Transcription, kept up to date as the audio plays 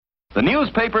The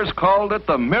newspapers called it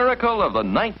the miracle of the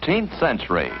 19th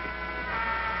century.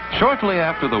 Shortly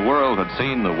after the world had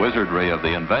seen the wizardry of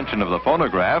the invention of the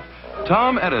phonograph,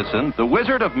 Tom Edison, the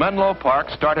Wizard of Menlo Park,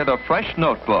 started a fresh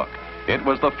notebook. It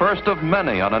was the first of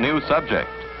many on a new subject.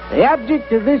 The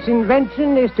object of this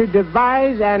invention is to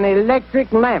devise an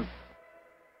electric lamp.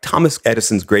 Thomas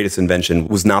Edison's greatest invention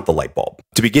was not the light bulb.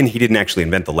 To begin, he didn't actually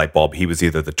invent the light bulb. He was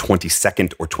either the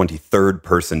 22nd or 23rd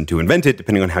person to invent it,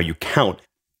 depending on how you count.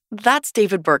 That's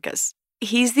David Burkus.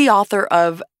 He's the author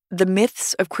of The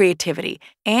Myths of Creativity,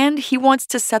 and he wants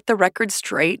to set the record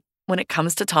straight when it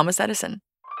comes to Thomas Edison.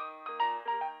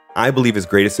 I believe his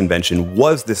greatest invention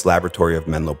was this laboratory of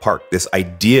Menlo Park, this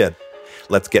idea.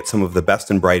 Let's get some of the best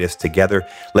and brightest together.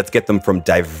 Let's get them from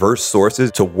diverse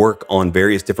sources to work on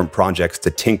various different projects,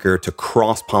 to tinker, to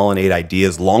cross-pollinate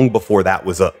ideas long before that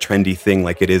was a trendy thing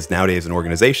like it is nowadays in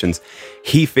organizations.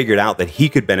 He figured out that he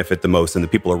could benefit the most and the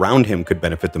people around him could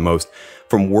benefit the most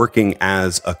from working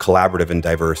as a collaborative and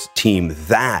diverse team.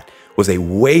 That was a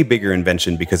way bigger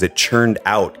invention because it churned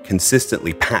out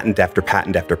consistently patent after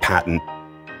patent after patent.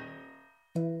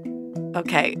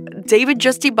 Okay, David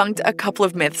just debunked a couple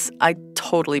of myths I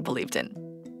totally believed in.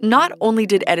 Not only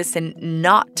did Edison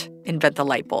not invent the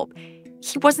light bulb,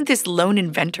 he wasn't this lone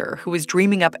inventor who was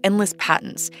dreaming up endless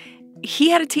patents. He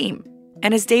had a team.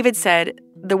 And as David said,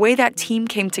 the way that team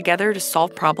came together to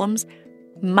solve problems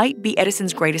might be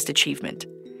Edison's greatest achievement,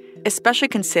 especially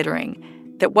considering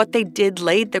that what they did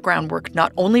laid the groundwork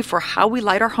not only for how we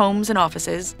light our homes and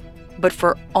offices, but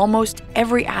for almost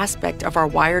every aspect of our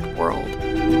wired world.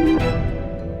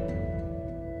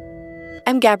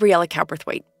 I'm Gabriella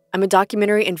Cowperthwaite. I'm a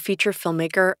documentary and feature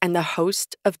filmmaker and the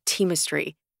host of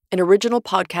Teamistry, an original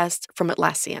podcast from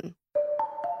Atlassian.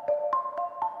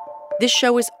 This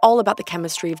show is all about the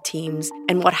chemistry of teams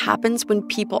and what happens when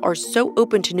people are so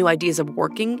open to new ideas of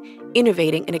working,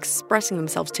 innovating, and expressing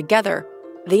themselves together,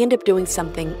 they end up doing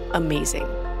something amazing.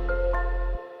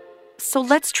 So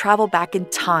let's travel back in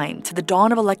time to the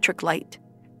dawn of electric light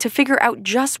to figure out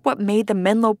just what made the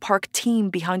Menlo Park team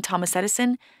behind Thomas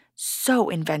Edison so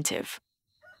inventive.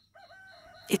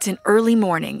 It's an early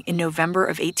morning in November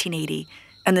of 1880,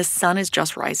 and the sun is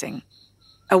just rising.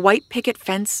 A white picket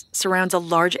fence surrounds a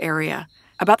large area,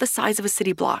 about the size of a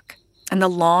city block, and the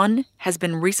lawn has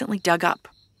been recently dug up.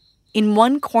 In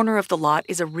one corner of the lot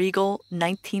is a regal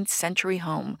 19th century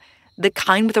home, the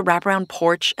kind with a wraparound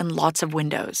porch and lots of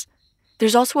windows.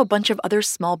 There's also a bunch of other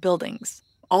small buildings,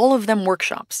 all of them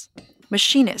workshops.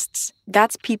 Machinists,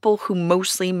 that's people who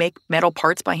mostly make metal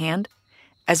parts by hand,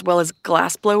 as well as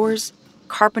glass blowers,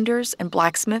 carpenters, and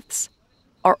blacksmiths,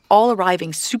 are all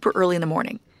arriving super early in the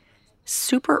morning.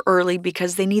 Super early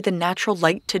because they need the natural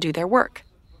light to do their work.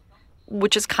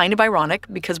 Which is kind of ironic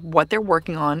because what they're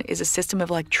working on is a system of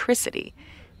electricity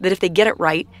that, if they get it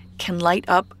right, can light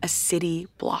up a city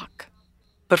block.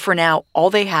 But for now, all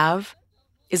they have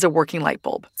is a working light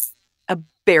bulb. A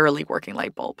barely working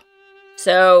light bulb.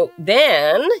 So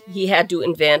then he had to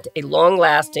invent a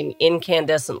long-lasting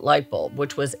incandescent light bulb,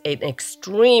 which was an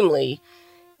extremely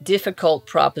difficult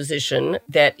proposition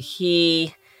that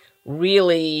he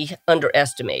really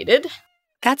underestimated.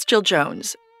 That's Jill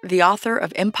Jones, the author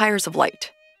of Empires of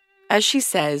Light. As she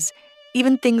says,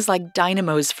 even things like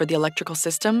dynamos for the electrical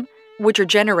system, which are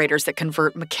generators that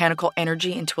convert mechanical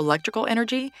energy into electrical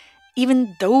energy,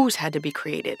 even those had to be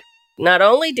created. Not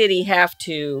only did he have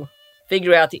to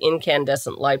figure out the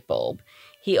incandescent light bulb,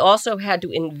 he also had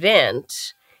to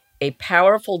invent a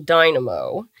powerful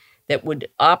dynamo that would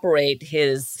operate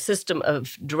his system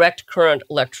of direct current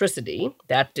electricity.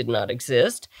 That did not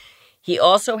exist. He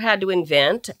also had to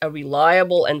invent a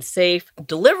reliable and safe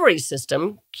delivery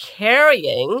system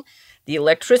carrying the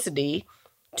electricity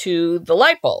to the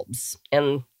light bulbs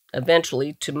and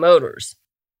eventually to motors.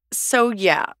 So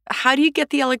yeah, how do you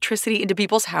get the electricity into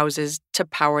people's houses to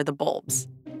power the bulbs?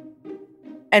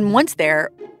 And once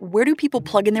there, where do people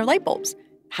plug in their light bulbs?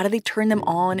 How do they turn them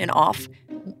on and off?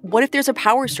 What if there's a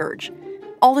power surge?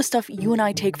 All the stuff you and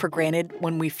I take for granted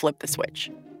when we flip the switch.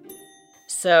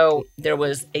 So there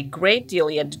was a great deal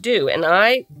he had to do, and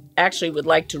I actually would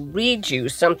like to read you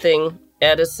something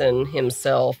Edison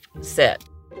himself said.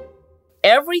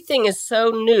 Everything is so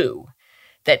new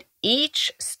that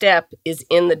each step is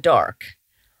in the dark.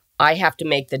 I have to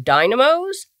make the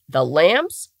dynamos, the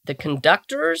lamps, the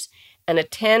conductors, and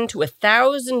attend to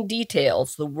 1,000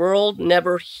 details the world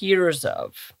never hears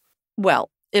of. Well,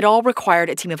 it all required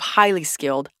a team of highly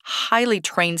skilled, highly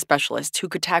trained specialists who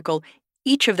could tackle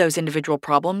each of those individual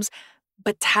problems,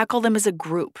 but tackle them as a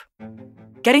group.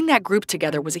 Getting that group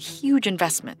together was a huge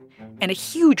investment and a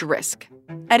huge risk.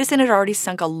 Edison had already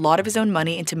sunk a lot of his own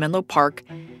money into Menlo Park,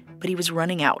 but he was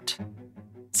running out.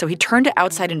 So he turned to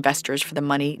outside investors for the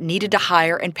money needed to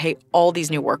hire and pay all these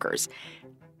new workers.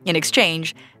 In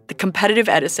exchange, the competitive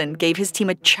Edison gave his team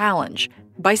a challenge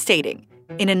by stating,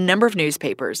 in a number of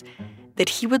newspapers, that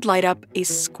he would light up a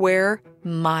square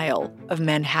mile of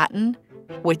Manhattan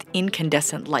with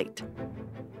incandescent light.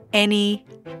 Any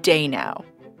day now.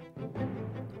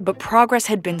 But progress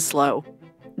had been slow.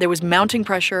 There was mounting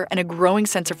pressure and a growing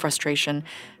sense of frustration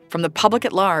from the public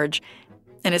at large,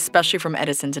 and especially from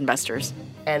Edison's investors.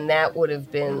 And that would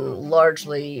have been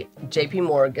largely J.P.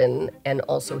 Morgan and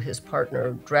also his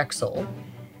partner Drexel,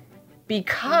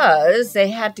 because they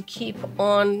had to keep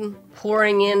on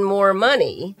pouring in more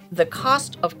money. The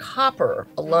cost of copper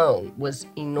alone was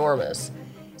enormous.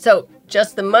 So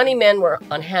just the money men were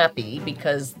unhappy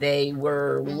because they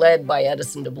were led by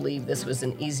Edison to believe this was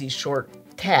an easy, short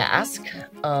task.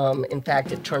 In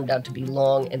fact, it turned out to be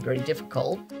long and very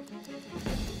difficult.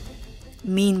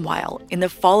 Meanwhile, in the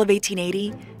fall of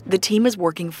 1880, the team is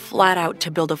working flat out to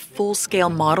build a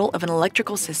full-scale model of an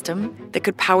electrical system that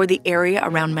could power the area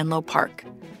around Menlo Park.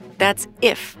 That's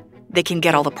if they can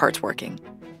get all the parts working.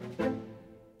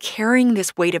 Carrying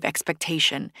this weight of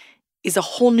expectation is a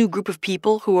whole new group of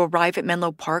people who arrive at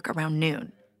Menlo Park around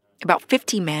noon. About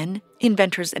 50 men,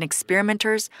 inventors and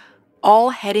experimenters,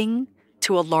 all heading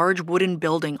to a large wooden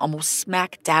building almost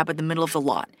smack dab in the middle of the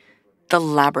lot, the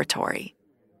laboratory.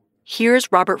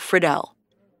 Here's Robert Friedel,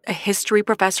 a history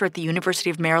professor at the University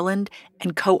of Maryland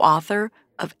and co-author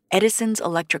of Edison's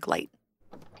Electric Light.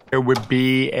 There would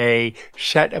be a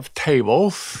set of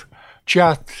tables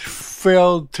just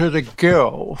filled to the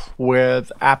gill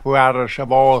with apparatus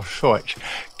of all sorts.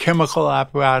 Chemical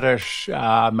apparatus,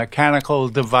 mechanical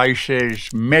devices,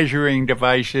 measuring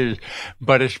devices,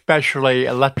 but especially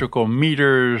electrical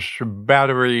meters,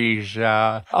 batteries,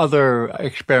 other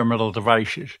experimental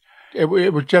devices. It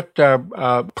was just a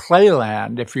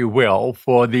playland, if you will,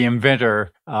 for the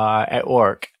inventor at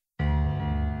work.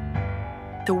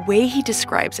 The way he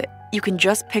describes it, you can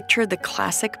just picture the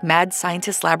classic mad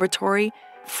scientist laboratory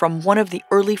from one of the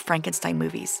early Frankenstein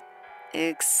movies,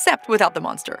 except without the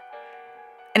monster.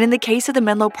 And in the case of the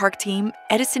Menlo Park team,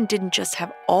 Edison didn't just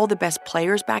have all the best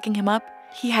players backing him up,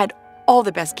 he had all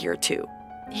the best gear too.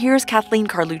 Here's Kathleen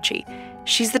Carlucci.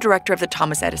 She's the director of the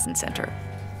Thomas Edison Center.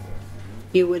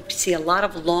 You would see a lot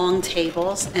of long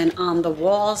tables, and on the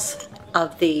walls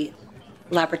of the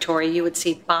laboratory, you would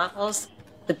see bottles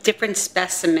with different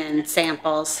specimen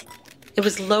samples. It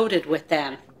was loaded with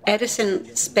them.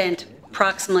 Edison spent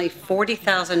approximately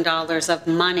 $40,000 of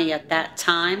money at that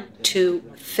time to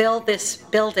fill this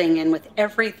building in with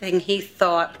everything he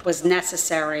thought was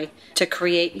necessary to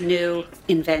create new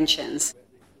inventions.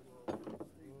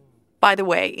 By the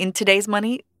way, in today's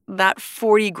money, that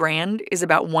 $40,000 is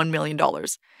about $1 million.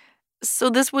 So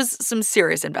this was some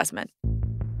serious investment.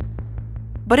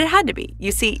 But it had to be.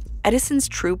 You see, Edison's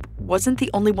troupe wasn't the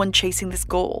only one chasing this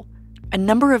goal. A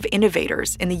number of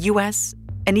innovators in the US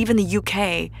and even the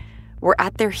UK were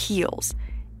at their heels,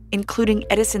 including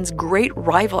Edison's great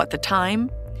rival at the time,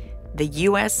 the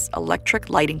US Electric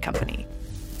Lighting Company,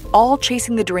 all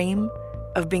chasing the dream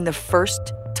of being the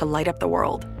first to light up the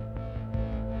world.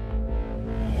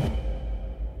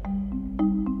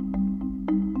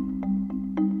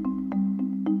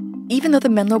 Even though the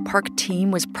Menlo Park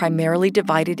team was primarily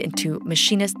divided into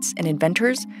machinists and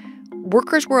inventors,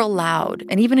 workers were allowed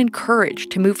and even encouraged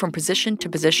to move from position to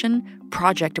position,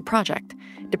 project to project,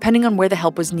 depending on where the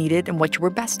help was needed and what you were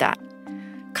best at.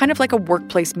 Kind of like a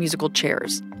workplace musical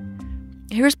chairs.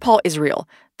 Here's Paul Israel,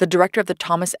 the director of the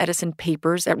Thomas Edison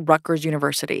Papers at Rutgers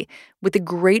University, with a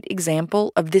great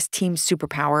example of this team's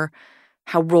superpower,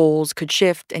 how roles could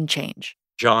shift and change.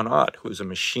 John Ott, who's a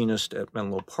machinist at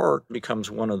Menlo Park, becomes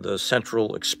one of the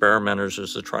central experimenters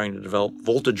as they're trying to develop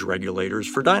voltage regulators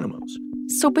for dynamos.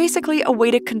 So basically a way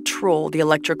to control the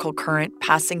electrical current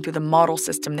passing through the model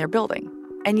system they're building.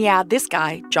 And yeah, this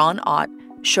guy, John Ott,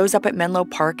 shows up at Menlo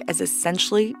Park as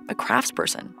essentially a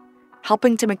craftsperson,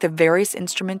 helping to make the various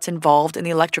instruments involved in the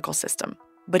electrical system.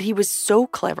 But he was so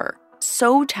clever,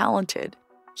 so talented,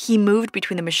 he moved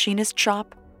between the machinist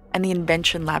shop and the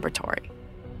invention laboratory.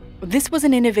 This was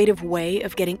an innovative way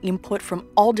of getting input from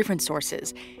all different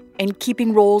sources and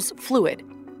keeping roles fluid.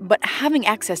 But having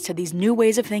access to these new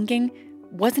ways of thinking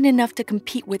wasn't enough to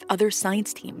compete with other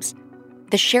science teams.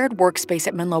 The shared workspace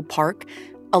at Menlo Park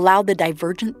allowed the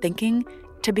divergent thinking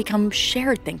to become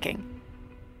shared thinking.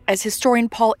 As historian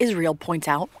Paul Israel points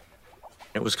out,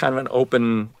 it was kind of an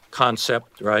open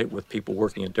concept, right, with people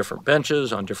working at different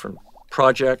benches on different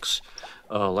projects,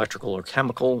 electrical or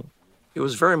chemical. It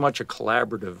was very much a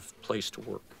collaborative place to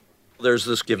work. There's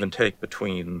this give and take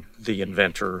between the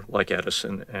inventor, like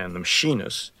Edison, and the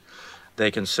machinist. They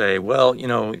can say, well,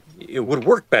 it would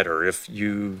work better if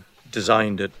you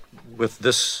designed it with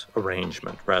this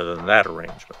arrangement rather than that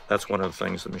arrangement. That's one of the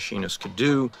things the machinists could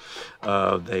do.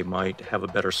 They might have a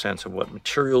better sense of what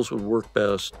materials would work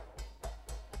best.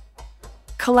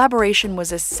 Collaboration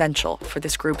was essential for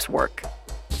this group's work.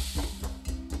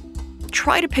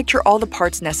 Try to picture all the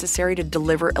parts necessary to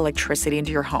deliver electricity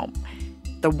into your home.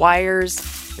 The wires,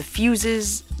 the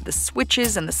fuses, the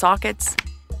switches, and the sockets,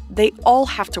 they all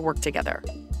have to work together.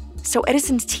 So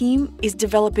Edison's team is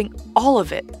developing all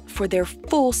of it for their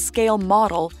full-scale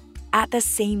model at the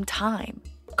same time,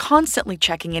 constantly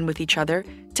checking in with each other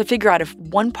to figure out if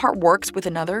one part works with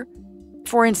another.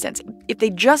 For instance, if they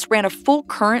just ran a full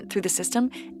current through the system,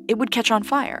 it would catch on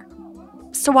fire.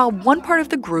 So while one part of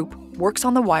the group works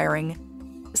on the wiring,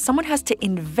 someone has to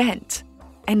invent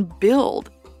and build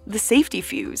the safety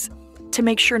fuse to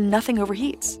make sure nothing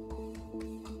overheats.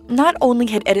 Not only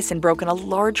had Edison broken a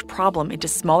large problem into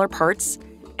smaller parts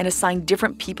and assigned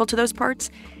different people to those parts,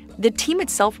 the team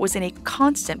itself was in a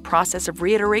constant process of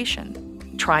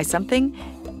reiteration. Try something,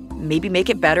 maybe make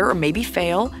it better or maybe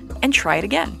fail, and try it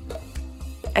again.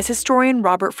 As historian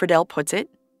Robert Friedel puts it,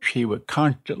 he would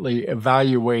constantly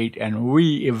evaluate and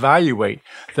reevaluate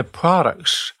the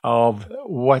products of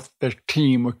what the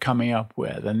team were coming up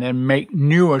with, and then make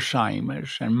new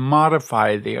assignments and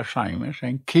modify the assignments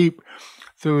and keep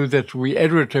through this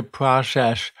reiterative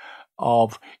process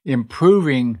of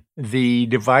improving the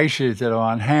devices that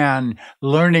are on hand,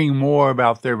 learning more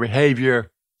about their behavior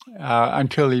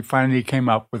until he finally came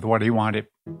up with what he wanted.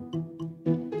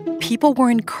 People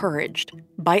were encouraged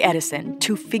by Edison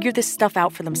to figure this stuff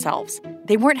out for themselves.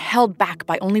 They weren't held back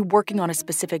by only working on a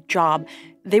specific job.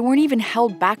 They weren't even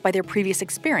held back by their previous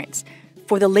experience.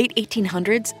 For the late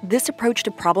 1800s, this approach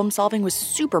to problem solving was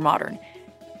super modern.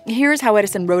 Here's how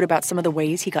Edison wrote about some of the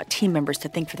ways he got team members to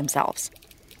think for themselves.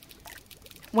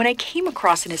 When I came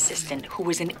across an assistant who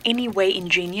was in any way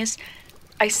ingenious,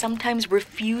 I sometimes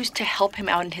refused to help him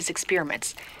out in his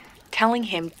experiments, telling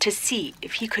him to see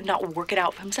if he could not work it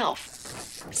out for himself,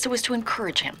 so as to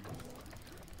encourage him.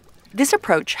 This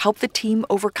approach helped the team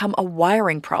overcome a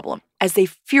wiring problem as they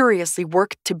furiously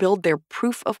worked to build their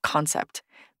proof of concept.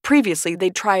 Previously,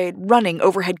 they'd tried running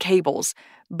overhead cables,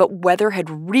 but weather had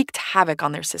wreaked havoc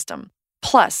on their system.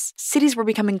 Plus, cities were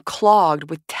becoming clogged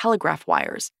with telegraph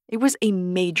wires. It was a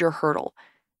major hurdle.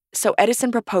 So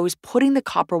Edison proposed putting the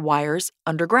copper wires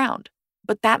underground.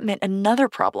 But that meant another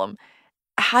problem.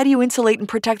 How do you insulate and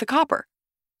protect the copper?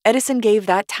 Edison gave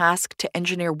that task to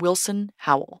engineer Wilson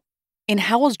Howell. In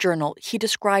Howell's journal, he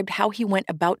described how he went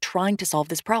about trying to solve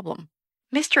this problem.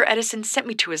 Mr. Edison sent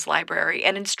me to his library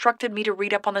and instructed me to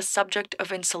read up on the subject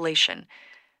of insulation.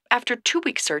 After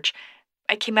 2-week search,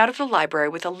 I came out of the library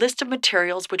with a list of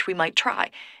materials which we might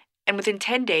try, and within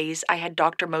 10 days, I had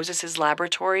Dr. Moses's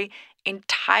laboratory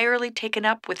entirely taken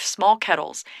up with small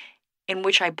kettles, in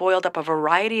which I boiled up a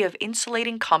variety of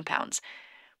insulating compounds.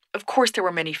 Of course, there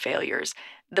were many failures,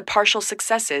 the partial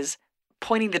successes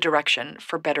pointing the direction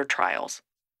for better trials.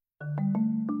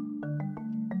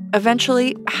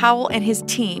 Eventually, Howell and his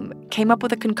team came up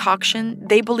with a concoction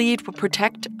they believed would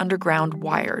protect underground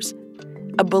wires,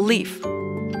 a belief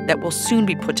that will soon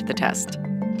be put to the test.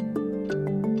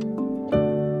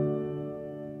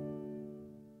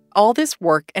 All this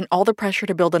work and all the pressure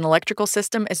to build an electrical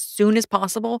system as soon as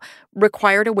possible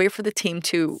required a way for the team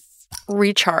to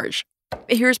recharge.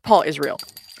 Here's Paul Israel.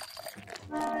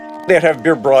 They'd have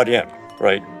beer brought in,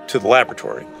 right, to the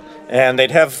laboratory. And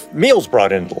they'd have meals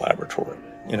brought into the laboratory,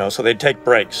 so they'd take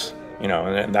breaks,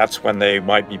 and that's when they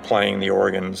might be playing the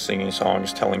organ, singing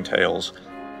songs, telling tales.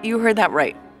 You heard that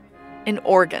right. An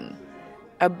organ.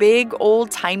 A big,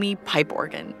 old-timey pipe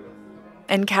organ.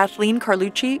 And Kathleen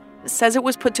Carlucci says it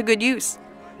was put to good use.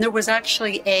 There was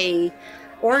actually a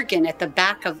organ at the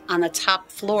back on the top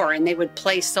floor, and they would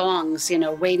play songs,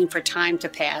 waiting for time to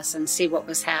pass and see what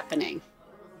was happening.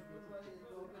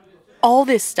 All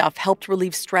this stuff helped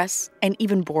relieve stress and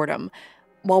even boredom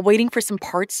while waiting for some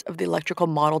parts of the electrical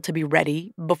model to be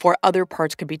ready before other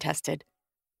parts could be tested.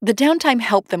 The downtime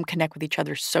helped them connect with each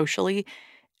other socially,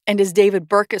 and as David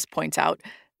Burkus points out,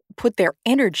 put their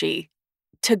energy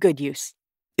to good use.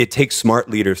 It takes smart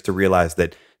leaders to realize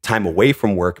that time away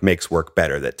from work makes work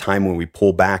better, that time when we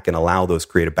pull back and allow those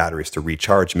creative batteries to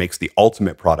recharge makes the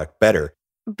ultimate product better.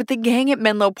 But the gang at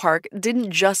Menlo Park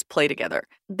didn't just play together.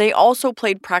 They also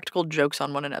played practical jokes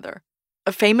on one another.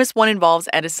 A famous one involves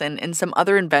Edison and some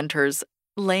other inventors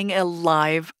laying a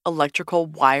live electrical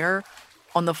wire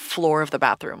on the floor of the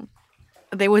bathroom.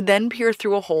 They would then peer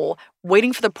through a hole,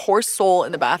 waiting for the poor soul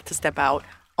in the bath to step out,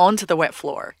 onto the wet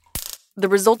floor. The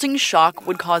resulting shock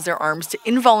would cause their arms to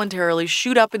involuntarily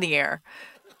shoot up in the air.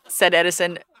 Said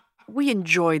Edison, "We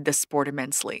enjoyed the sport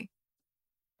immensely."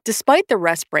 Despite the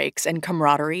rest breaks and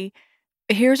camaraderie,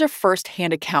 here's a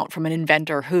first-hand account from an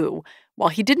inventor who, while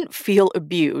he didn't feel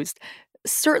abused,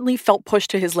 certainly felt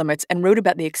pushed to his limits and wrote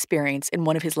about the experience in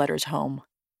one of his letters home.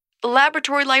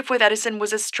 Laboratory life with Edison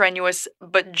was a strenuous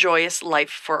but joyous life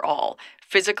for all,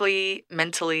 physically,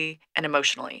 mentally, and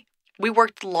emotionally. We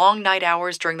worked long night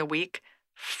hours during the week,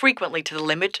 frequently to the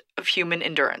limit of human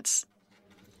endurance.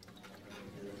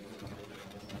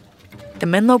 The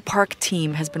Menlo Park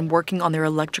team has been working on their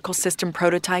electrical system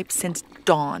prototype since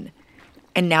dawn,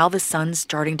 and now the sun's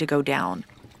starting to go down.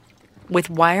 With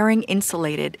wiring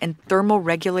insulated and thermal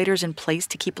regulators in place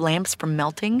to keep lamps from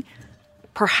melting,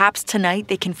 perhaps tonight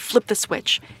they can flip the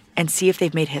switch and see if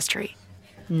they've made history.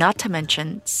 Not to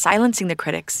mention silencing the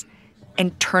critics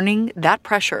and turning that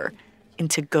pressure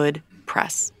into good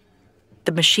press.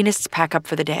 The machinists pack up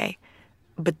for the day,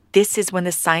 but this is when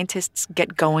the scientists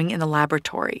get going in the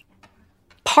laboratory.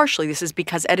 Partially this is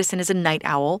because Edison is a night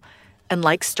owl and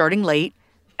likes starting late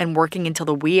and working until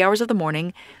the wee hours of the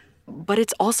morning, but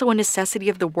it's also a necessity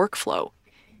of the workflow.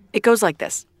 It goes like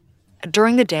this.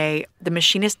 During the day, the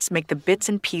machinists make the bits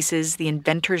and pieces the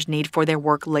inventors need for their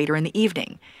work later in the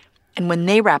evening. And when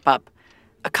they wrap up,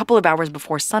 a couple of hours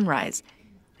before sunrise,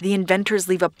 the inventors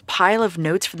leave a pile of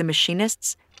notes for the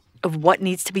machinists of what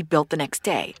needs to be built the next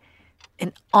day,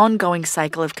 an ongoing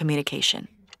cycle of communication.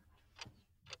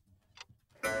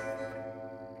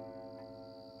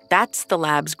 That's the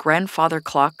lab's grandfather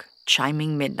clock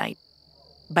chiming midnight.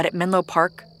 But at Menlo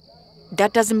Park,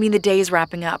 that doesn't mean the day is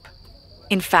wrapping up.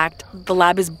 In fact, the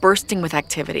lab is bursting with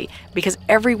activity because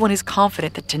everyone is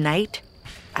confident that tonight,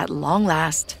 at long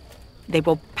last, they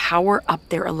will power up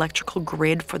their electrical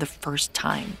grid for the first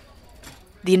time.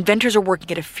 The inventors are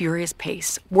working at a furious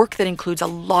pace, work that includes a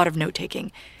lot of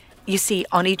note-taking. You see,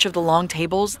 on each of the long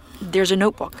tables, there's a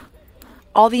notebook.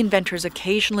 All the inventors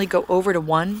occasionally go over to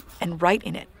one and write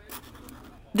in it.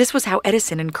 This was how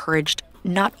Edison encouraged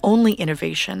not only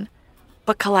innovation,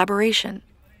 but collaboration.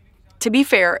 To be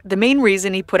fair, the main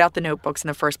reason he put out the notebooks in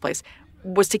the first place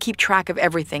was to keep track of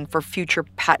everything for future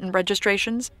patent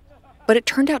registrations, but it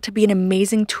turned out to be an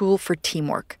amazing tool for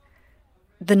teamwork.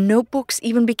 The notebooks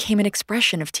even became an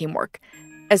expression of teamwork.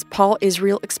 As Paul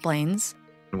Israel explains,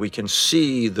 we can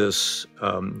see this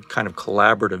kind of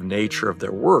collaborative nature of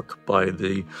their work by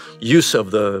the use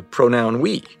of the pronoun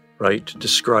we, right, to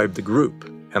describe the group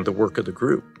and the work of the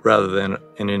group rather than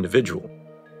an individual.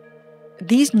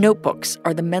 These notebooks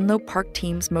are the Menlo Park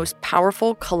team's most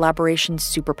powerful collaboration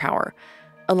superpower,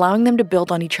 allowing them to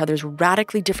build on each other's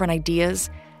radically different ideas,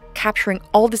 capturing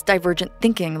all this divergent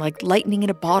thinking like lightning in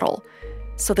a bottle,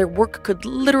 so their work could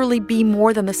literally be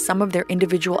more than the sum of their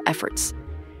individual efforts.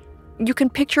 You can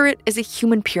picture it as a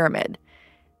human pyramid.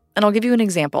 And I'll give you an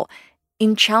example.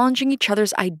 In challenging each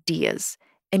other's ideas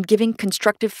and giving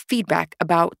constructive feedback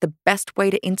about the best way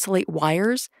to insulate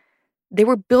wires, they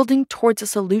were building towards a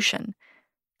solution,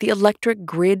 the electric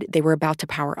grid they were about to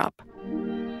power up.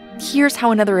 Here's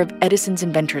how another of Edison's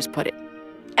inventors put it.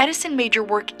 Edison made your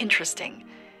work interesting.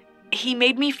 He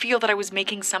made me feel that I was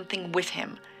making something with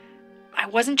him. I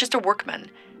wasn't just a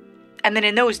workman. And then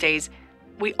in those days,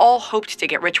 we all hoped to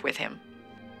get rich with him.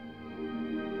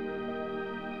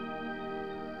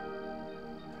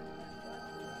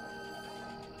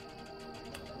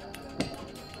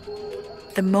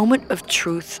 The moment of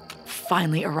truth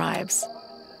finally arrives.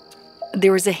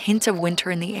 There is a hint of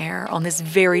winter in the air on this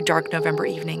very dark November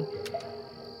evening.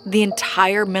 The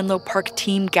entire Menlo Park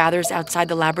team gathers outside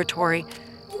the laboratory,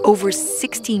 over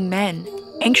 60 men,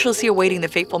 anxiously awaiting the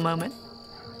fateful moment.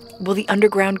 Will the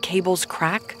underground cables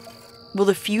crack? Will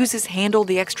the fuses handle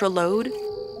the extra load?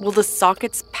 Will the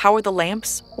sockets power the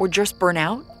lamps or just burn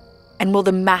out? And will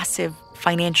the massive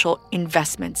financial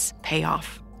investments pay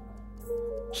off?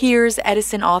 Here's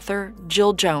Edison author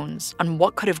Jill Jones on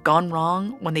what could have gone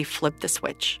wrong when they flipped the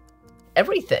switch.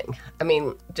 Everything. I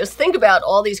mean, just think about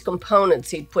all these components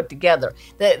he'd put together.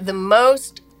 The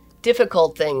most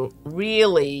difficult thing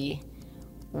really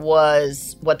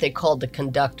was what they called the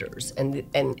conductors.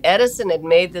 And Edison had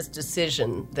made this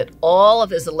decision that all of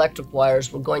his electric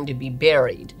wires were going to be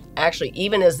buried. Actually,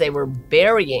 even as they were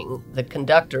burying the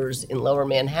conductors in Lower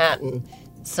Manhattan,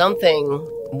 something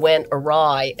went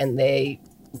awry and they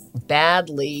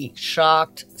badly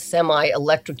shocked,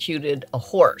 semi-electrocuted a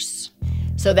horse.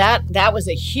 So that was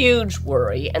a huge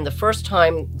worry. And the first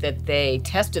time that they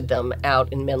tested them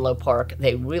out in Menlo Park,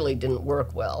 they really didn't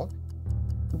work well.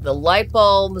 The light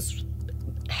bulbs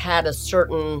had a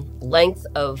certain length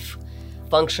of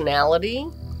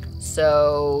functionality,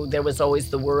 So there was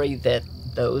always the worry that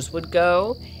those would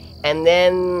go. And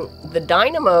then the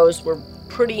dynamos were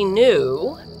pretty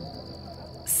new.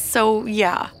 So,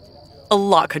 yeah, a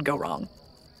lot could go wrong.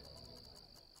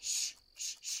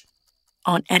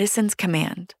 On Edison's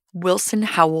command, Wilson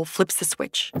Howell flips the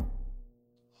switch,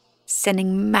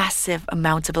 sending massive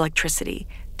amounts of electricity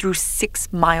through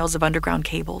 6 miles of underground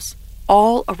cables.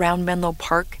 All around Menlo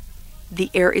Park, the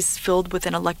air is filled with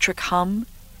an electric hum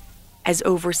as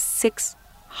over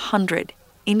 600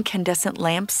 incandescent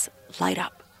lamps light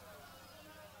up.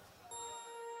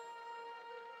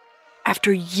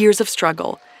 After years of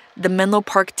struggle, the Menlo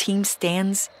Park team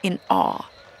stands in awe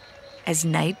as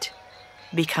night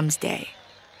becomes day.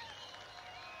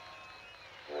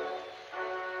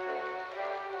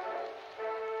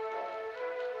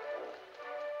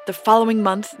 The following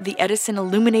month, the Edison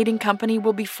Illuminating Company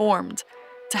will be formed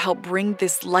to help bring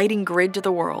this lighting grid to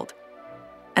the world.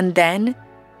 And then,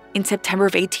 in September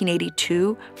of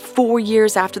 1882, 4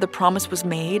 years after the promise was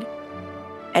made,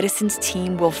 Edison's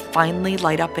team will finally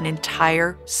light up an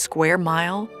entire square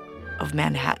mile of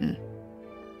Manhattan.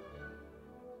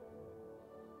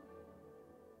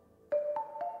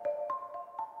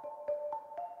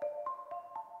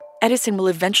 Edison will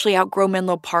eventually outgrow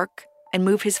Menlo Park and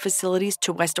move his facilities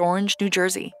to West Orange, New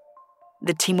Jersey.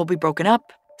 The team will be broken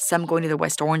up, some going to the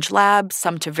West Orange lab,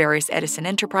 some to various Edison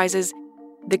enterprises.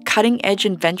 The cutting-edge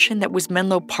invention that was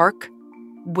Menlo Park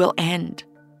will end,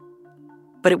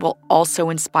 but it will also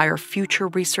inspire future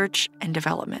research and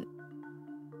development.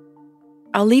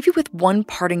 I'll leave you with one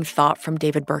parting thought from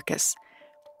David Burkus.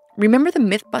 Remember the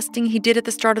myth-busting he did at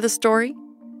the start of the story?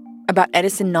 About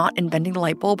Edison not inventing the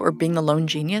light bulb or being the lone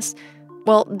genius?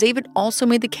 Well, David also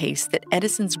made the case that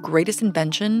Edison's greatest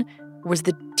invention was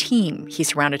the team he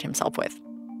surrounded himself with.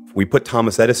 We put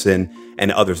Thomas Edison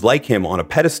and others like him on a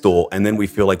pedestal, and then we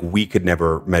feel like we could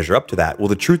never measure up to that. Well,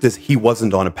 the truth is he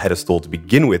wasn't on a pedestal to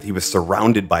begin with. He was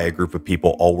surrounded by a group of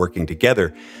people all working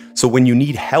together. So when you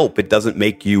need help, it doesn't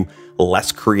make you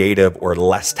less creative or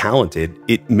less talented.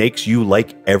 It makes you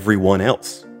like everyone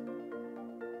else.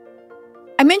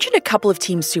 I mentioned a couple of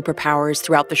team superpowers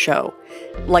throughout the show,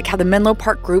 like how the Menlo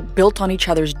Park group built on each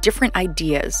other's different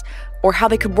ideas, or how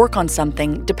they could work on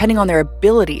something depending on their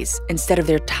abilities instead of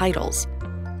their titles.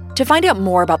 To find out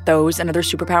more about those and other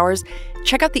superpowers,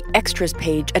 check out the extras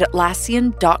page at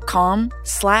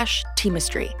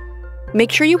Atlassian.com/Teamistry.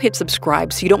 Make sure you hit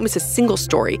subscribe so you don't miss a single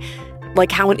story,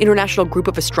 like how an international group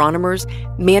of astronomers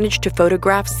managed to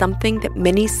photograph something that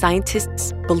many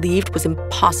scientists believed was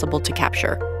impossible to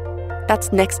capture.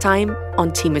 That's next time on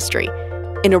Teamistry,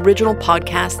 an original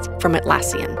podcast from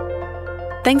Atlassian.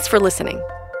 Thanks for listening.